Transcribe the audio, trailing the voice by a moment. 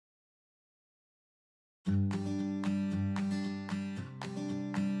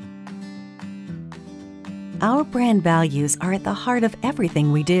Our brand values are at the heart of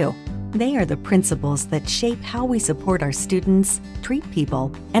everything we do. They are the principles that shape how we support our students, treat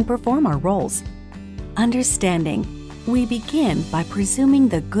people, and perform our roles. Understanding. We begin by presuming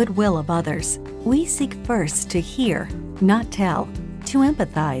the goodwill of others. We seek first to hear, not tell, to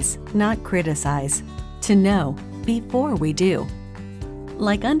empathize, not criticize, to know before we do.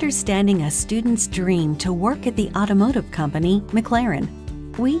 Like understanding a student's dream to work at the automotive company, McLaren.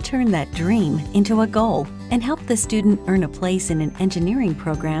 We turn that dream into a goal and help the student earn a place in an engineering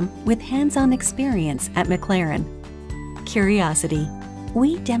program with hands-on experience at McLaren. Curiosity.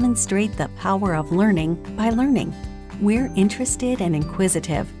 We demonstrate the power of learning by learning. We're interested and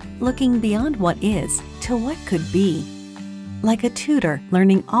inquisitive, looking beyond what is to what could be. Like a tutor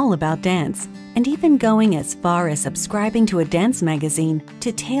learning all about dance, and even going as far as subscribing to a dance magazine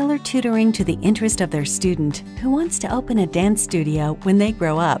to tailor tutoring to the interest of their student who wants to open a dance studio when they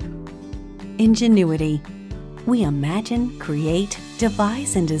grow up. Ingenuity. We imagine, create,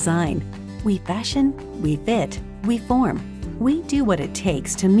 devise, and design. We fashion, we fit, we form. We do what it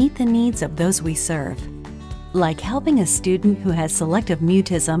takes to meet the needs of those we serve. Like helping a student who has selective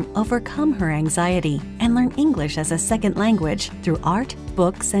mutism overcome her anxiety and learn English as a second language through art,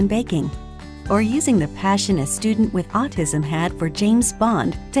 books, and baking. Or using the passion a student with autism had for James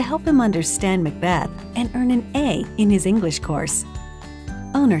Bond to help him understand Macbeth and earn an A in his English course.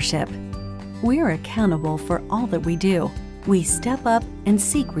 Ownership. We're accountable for all that we do. We step up and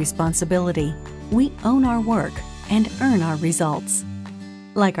seek responsibility. We own our work and earn our results.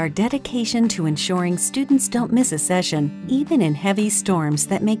 Like our dedication to ensuring students don't miss a session, even in heavy storms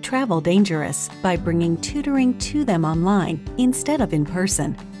that make travel dangerous, by bringing tutoring to them online instead of in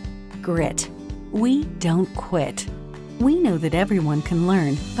person. Grit. We don't quit. We know that everyone can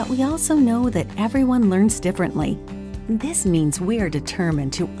learn, but we also know that everyone learns differently. This means we are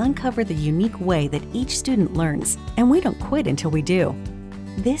determined to uncover the unique way that each student learns, and we don't quit until we do.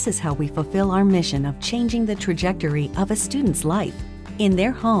 This is how we fulfill our mission of changing the trajectory of a student's life, in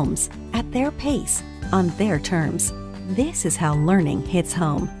their homes, at their pace, on their terms. This is how learning hits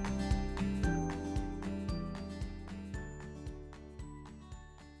home.